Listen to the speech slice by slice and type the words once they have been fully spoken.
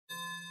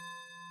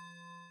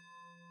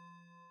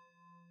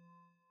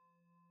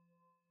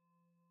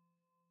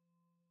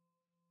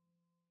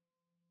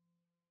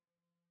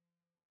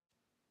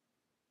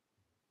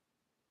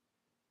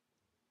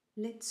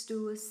Let's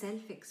do a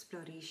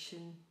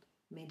self-exploration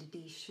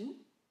meditation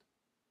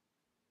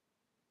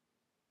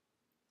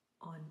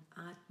on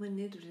Atma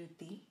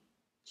Nirvriti,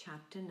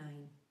 Chapter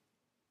 9.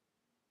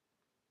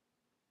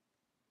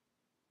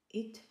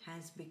 It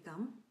has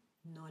become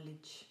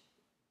knowledge.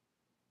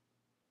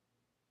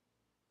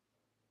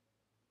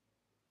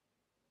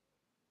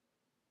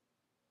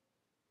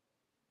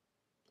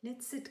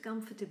 Let's sit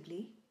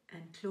comfortably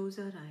and close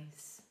our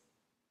eyes.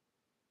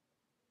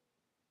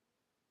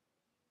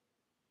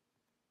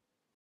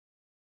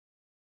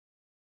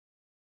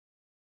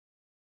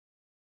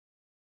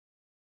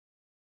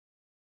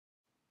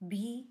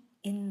 Be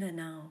in the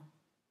now.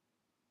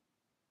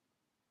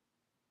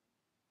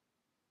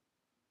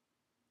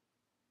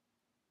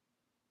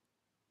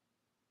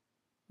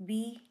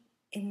 Be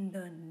in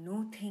the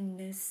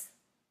nothingness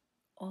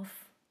of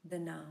the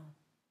now.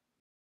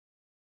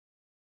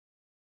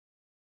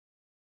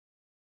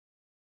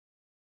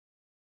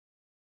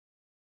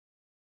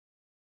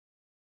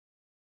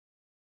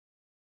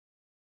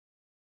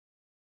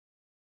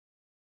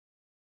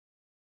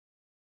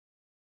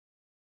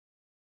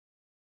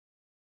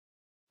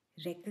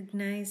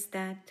 Recognize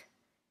that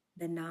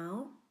the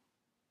now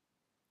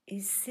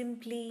is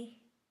simply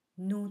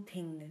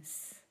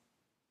nothingness.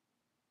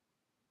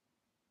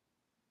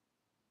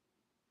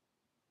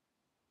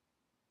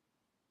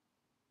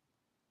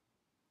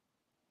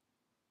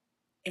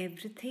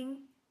 Everything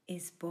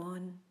is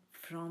born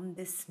from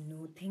this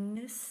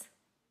nothingness,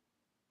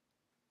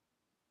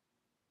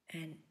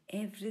 and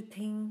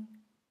everything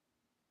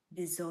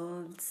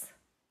dissolves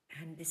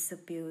and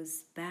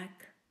disappears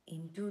back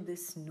into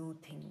this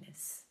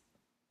nothingness.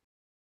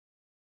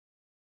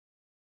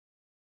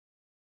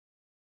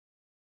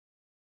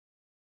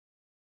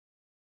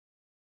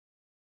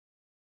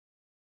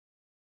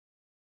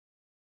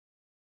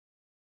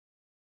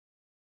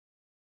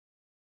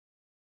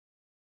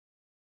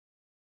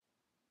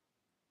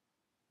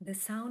 The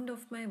sound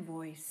of my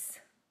voice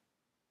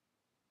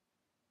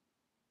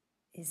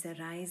is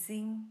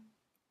arising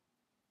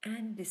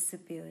and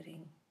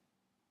disappearing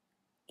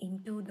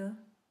into the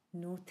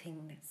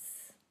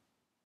nothingness.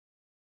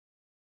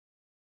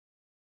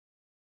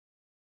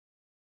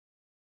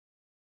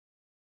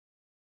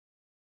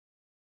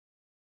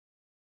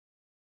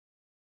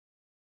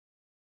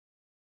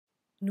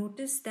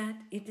 Notice that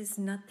it is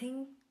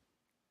nothing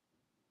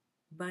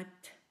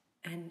but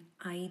an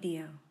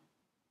idea,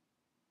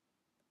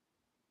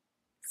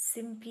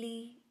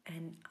 simply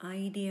an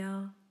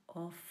idea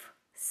of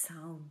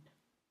sound.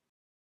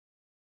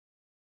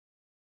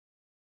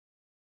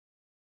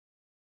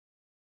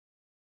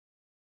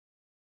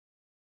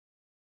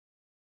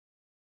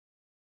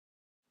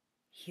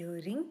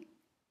 Hearing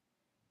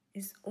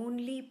is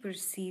only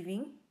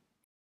perceiving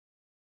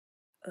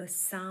a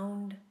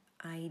sound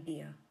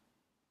idea.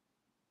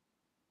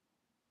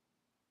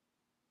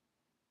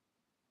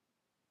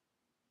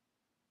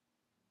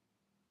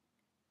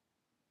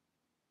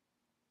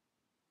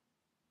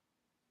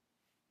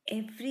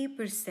 Every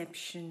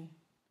perception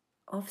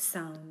of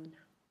sound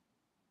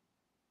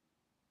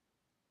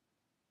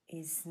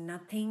is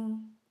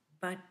nothing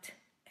but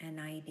an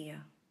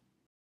idea.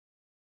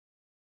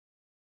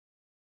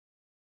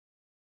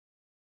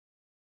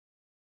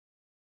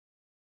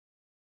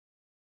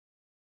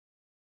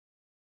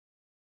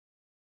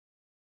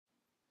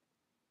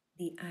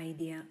 The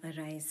idea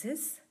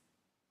arises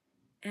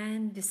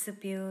and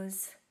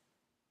disappears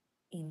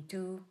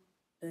into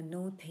the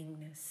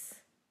nothingness.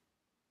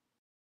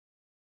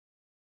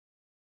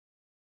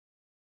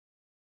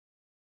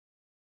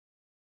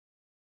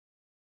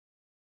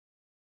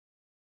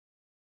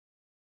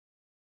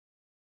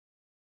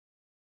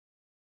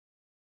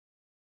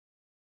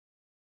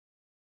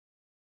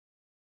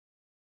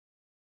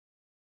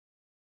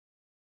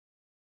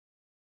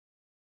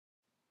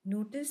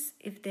 Notice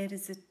if there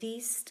is a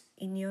taste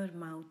in your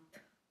mouth.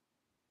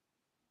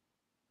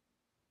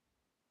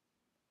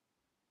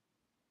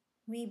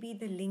 Maybe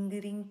the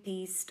lingering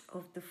taste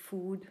of the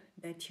food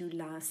that you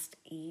last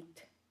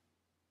ate,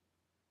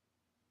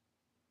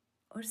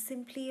 or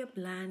simply a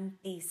bland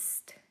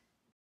taste.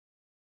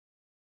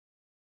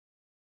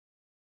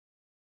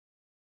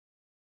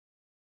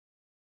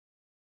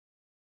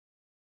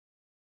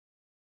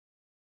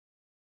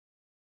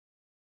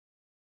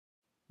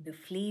 The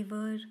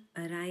flavor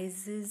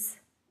arises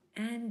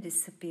and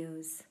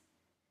disappears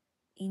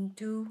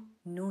into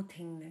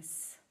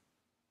nothingness.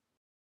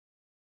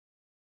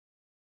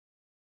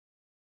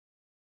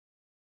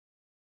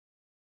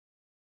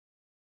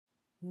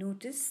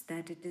 Notice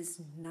that it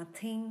is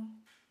nothing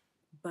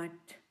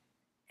but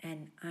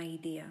an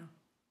idea,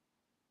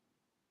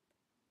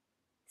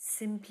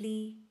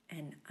 simply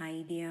an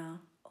idea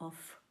of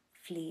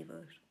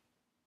flavor.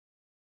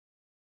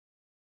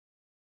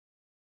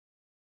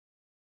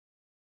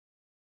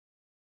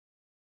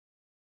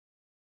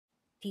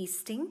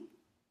 Tasting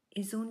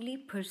is only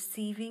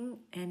perceiving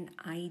an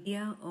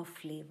idea of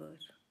flavor.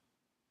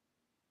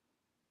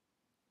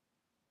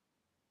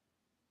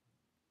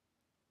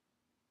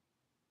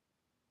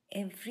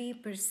 Every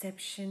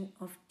perception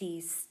of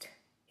taste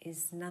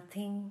is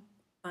nothing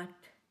but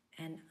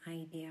an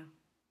idea.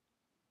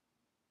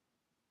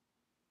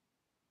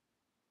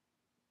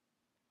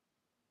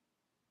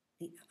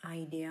 The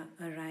idea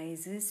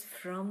arises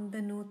from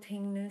the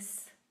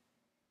nothingness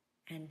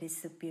and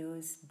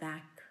disappears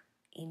back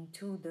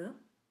into the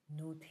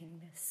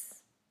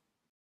nothingness.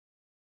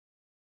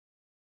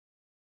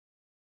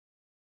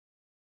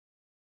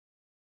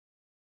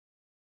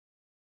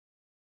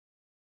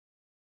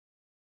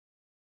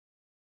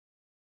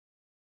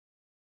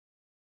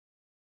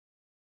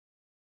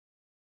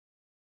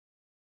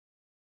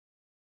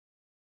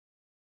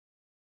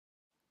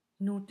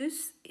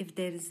 Notice if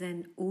there is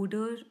an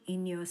odor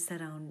in your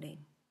surrounding.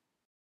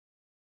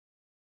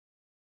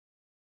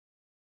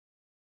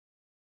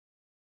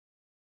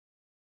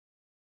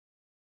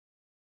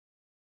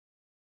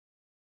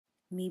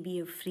 Maybe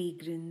a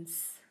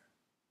fragrance,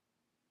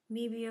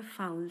 maybe a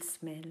foul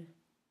smell,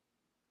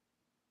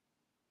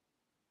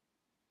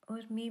 or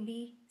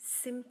maybe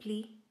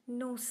simply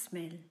no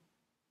smell.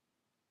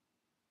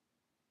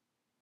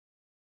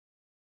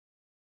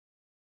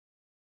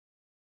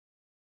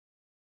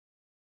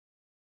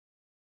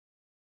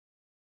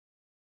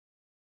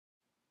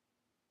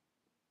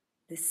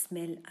 The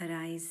smell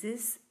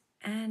arises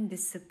and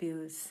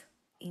disappears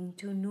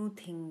into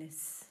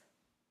nothingness.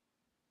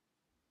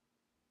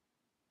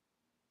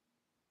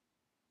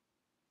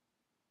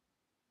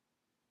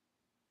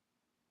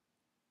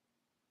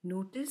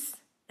 Notice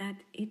that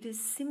it is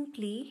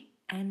simply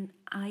an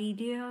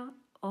idea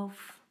of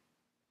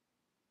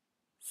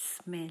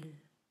smell.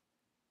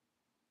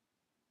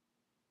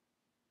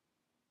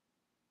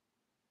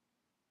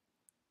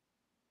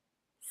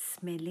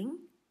 Smelling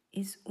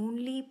is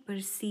only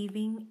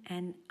perceiving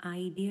an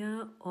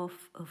idea of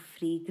a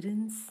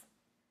fragrance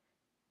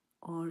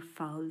or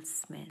foul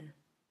smell.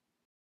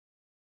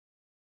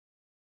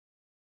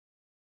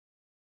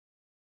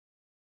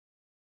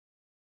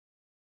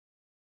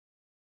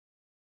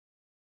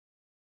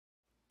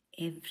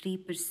 Every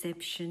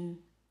perception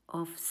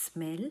of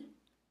smell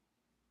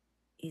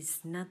is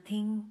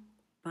nothing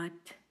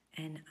but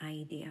an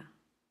idea.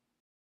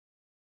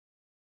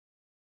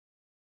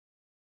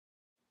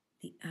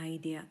 The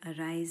idea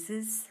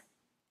arises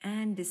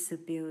and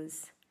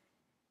disappears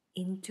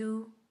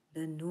into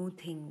the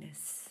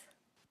nothingness.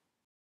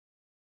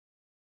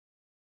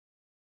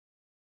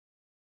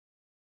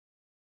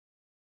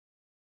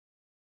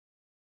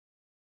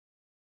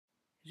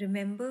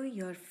 Remember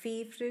your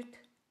favorite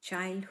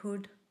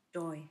childhood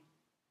toy.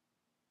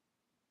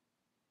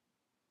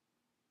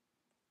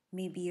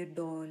 Maybe a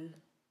doll,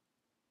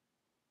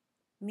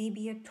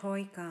 maybe a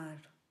toy car,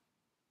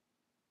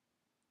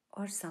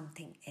 or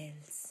something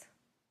else.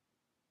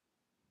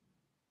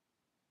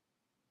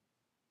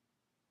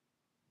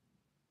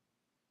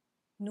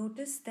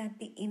 Notice that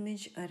the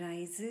image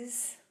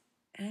arises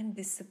and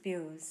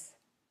disappears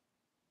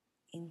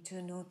into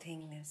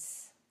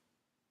nothingness.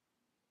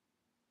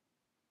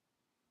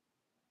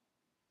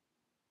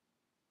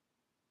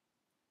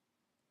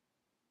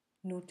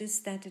 Notice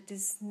that it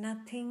is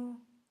nothing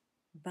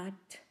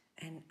but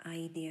an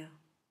idea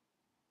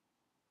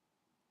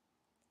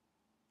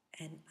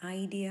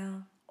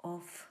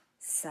of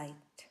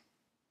sight.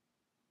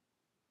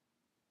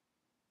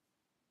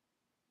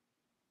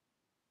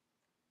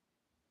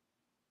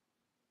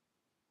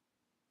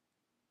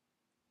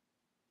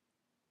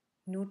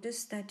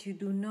 Notice that you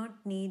do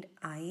not need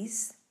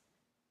eyes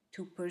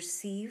to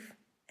perceive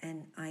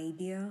an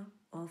idea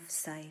of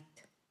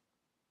sight.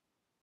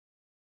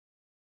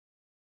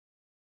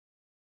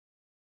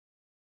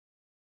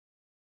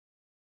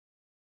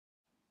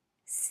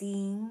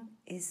 Seeing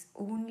is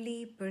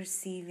only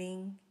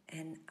perceiving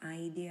an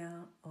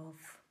idea of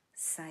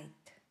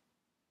sight.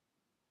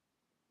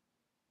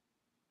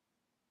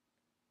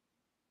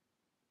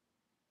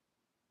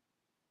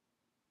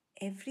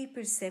 Every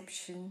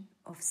perception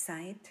of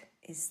sight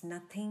is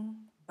nothing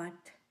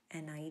but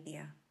an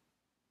idea.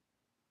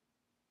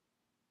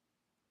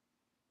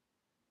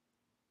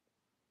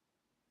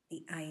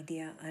 The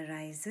idea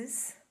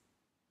arises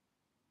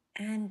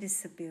and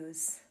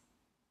disappears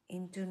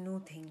into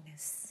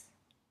nothingness.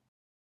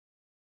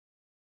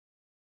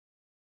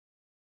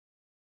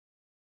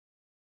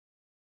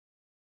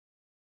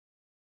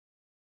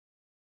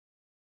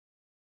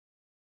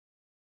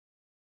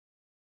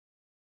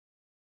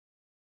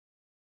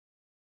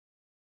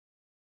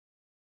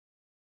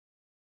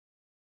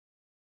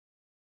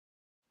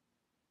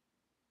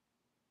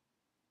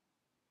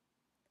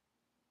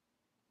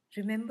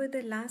 Remember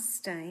the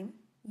last time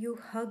you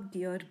hugged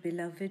your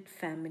beloved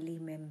family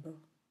member.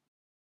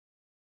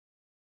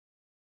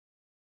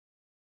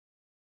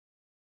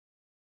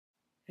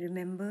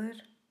 Remember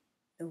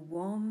the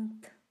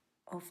warmth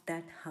of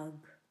that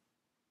hug.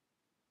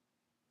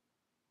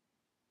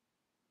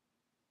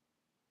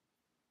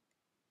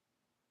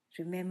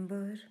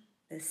 Remember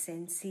the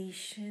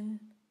sensation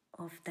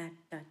of that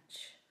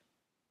touch.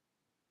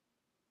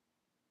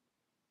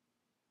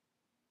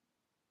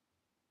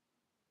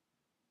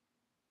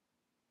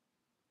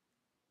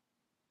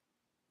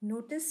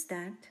 Notice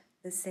that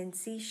the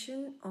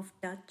sensation of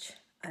touch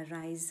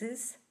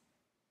arises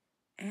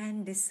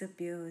and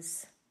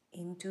disappears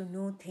into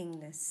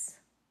nothingness.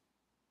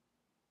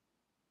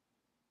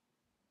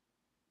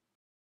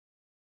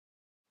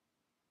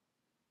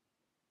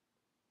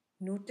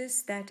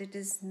 Notice that it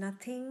is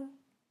nothing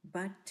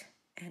but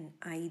an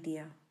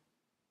idea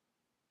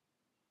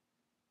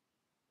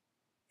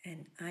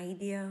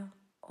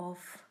of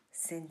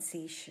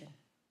sensation.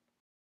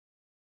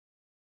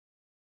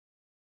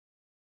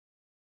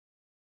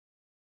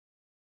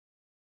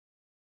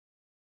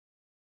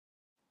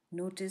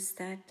 Notice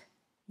that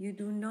you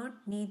do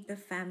not need the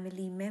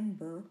family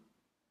member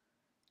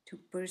to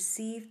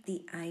perceive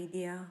the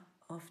idea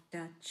of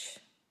touch,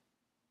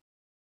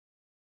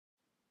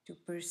 to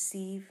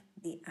perceive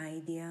the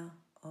idea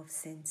of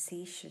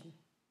sensation.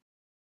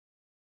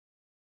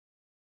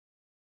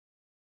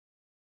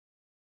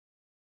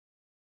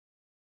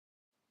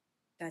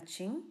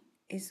 Touching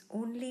is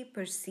only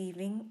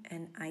perceiving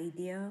an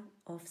idea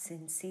of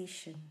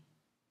sensation.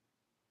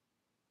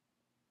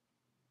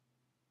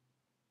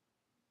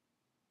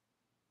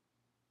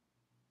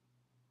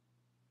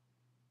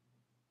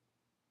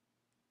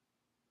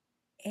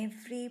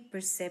 Every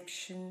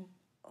perception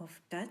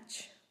of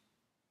touch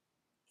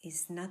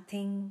is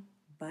nothing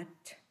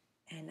but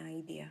an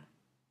idea.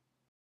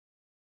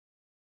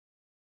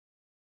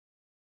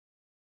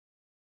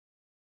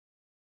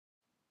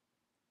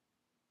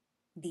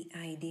 The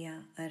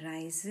idea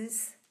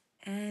arises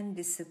and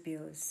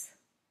disappears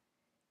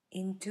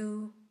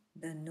into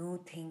the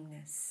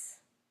nothingness.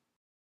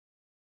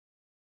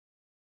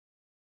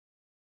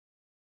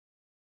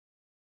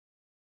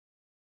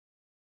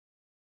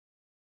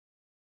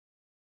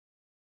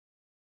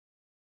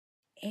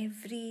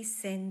 Every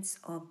sense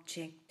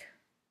object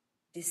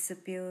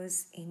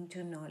disappears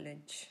into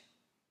knowledge.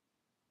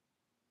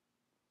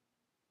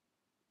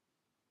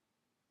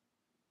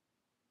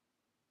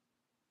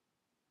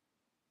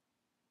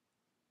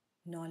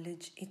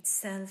 Knowledge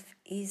itself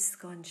is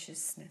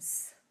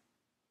consciousness.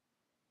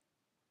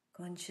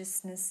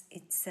 Consciousness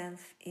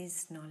itself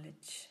is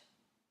knowledge.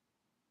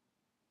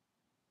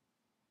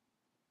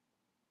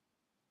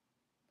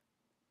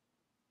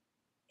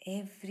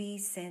 Every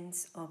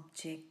sense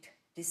object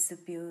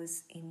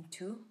disappears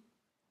into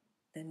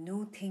the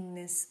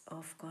nothingness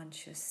of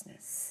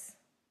consciousness.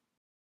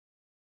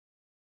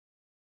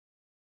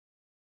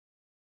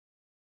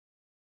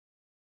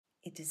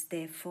 It is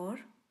therefore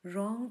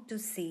wrong to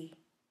say,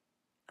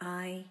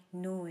 I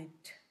know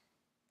it,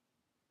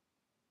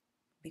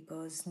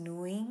 because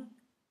knowing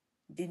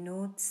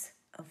denotes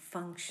a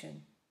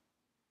function.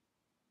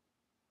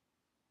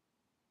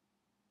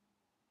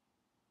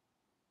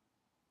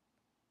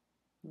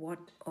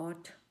 What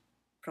ought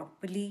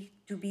properly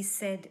to be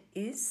said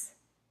is,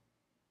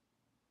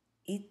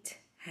 it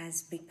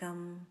has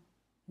become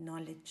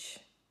knowledge.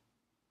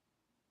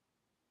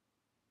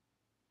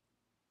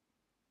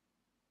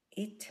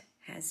 It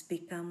has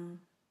become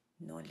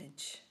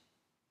knowledge.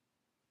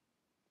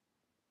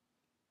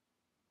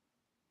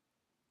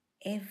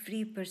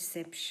 Every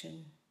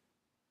perception,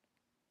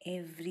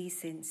 every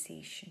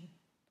sensation,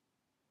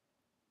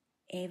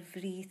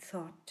 every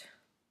thought,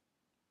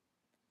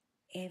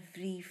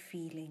 every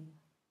feeling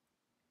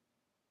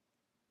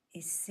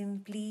is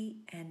simply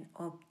an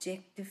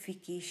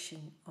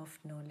objectification of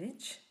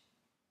knowledge,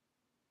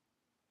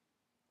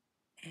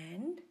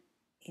 and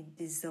it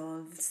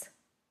dissolves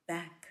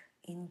back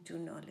into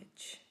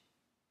knowledge,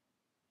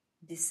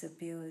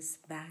 disappears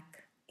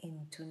back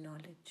into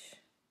knowledge.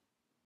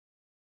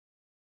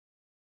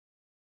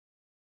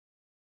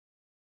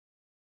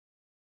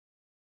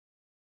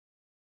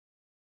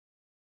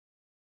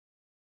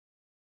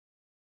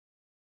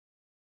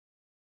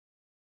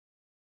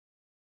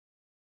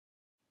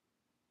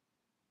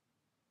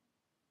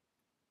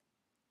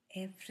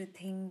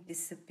 Everything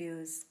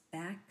disappears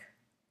back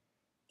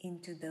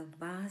into the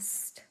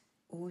vast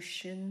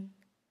ocean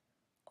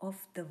of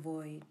the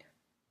void.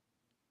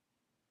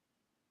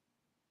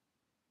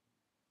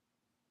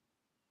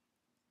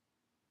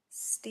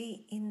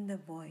 Stay in the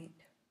void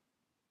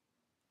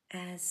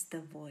as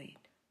the void.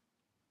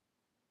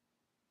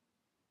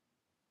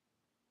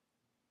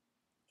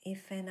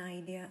 If an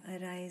idea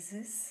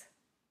arises,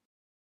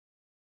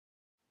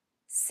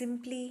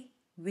 simply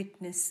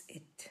witness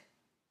it.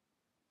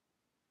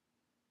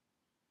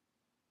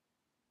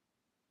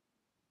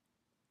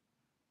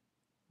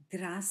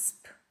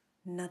 Grasp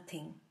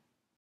nothing.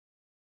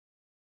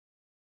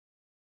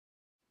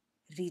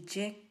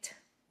 Reject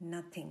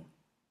nothing.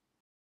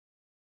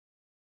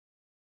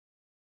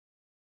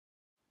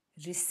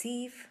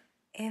 Receive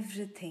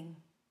everything,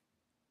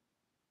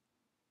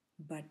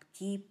 but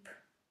keep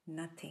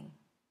nothing.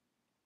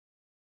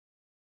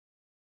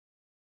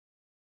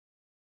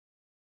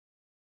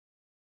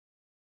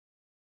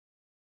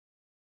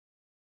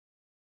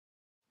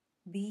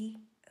 Be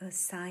a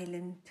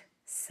silent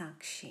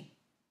Sakshi.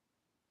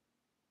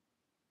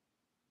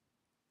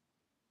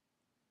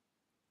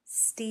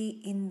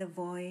 Stay in the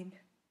void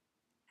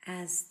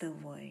as the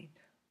void.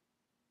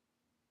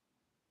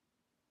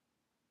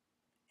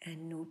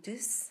 And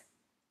notice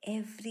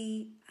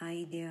every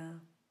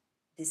idea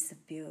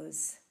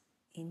disappears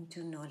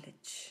into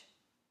knowledge.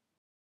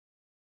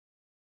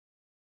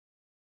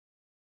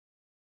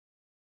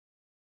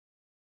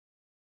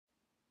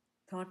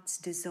 Thoughts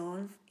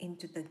dissolve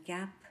into the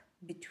gap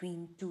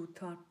between two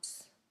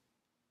thoughts.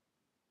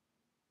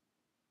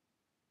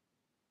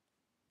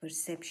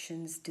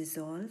 Perceptions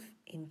dissolve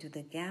into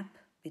the gap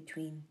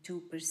between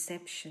two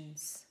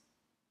perceptions.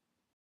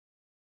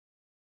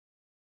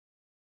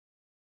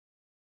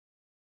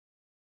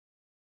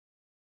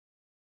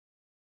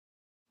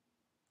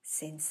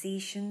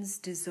 Sensations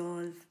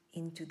dissolve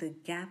into the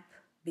gap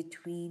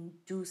between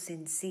two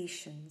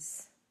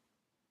sensations.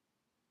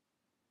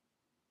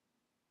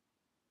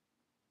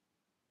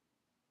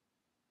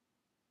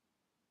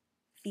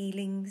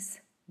 Feelings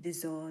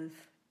dissolve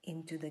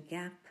into the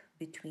gap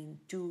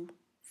between two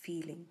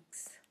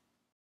feelings.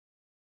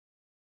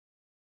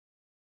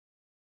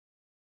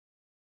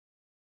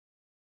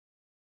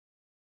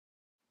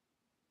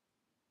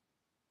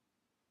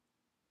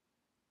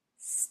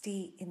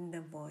 Stay in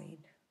the void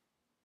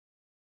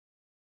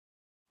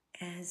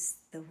as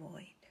the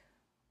void.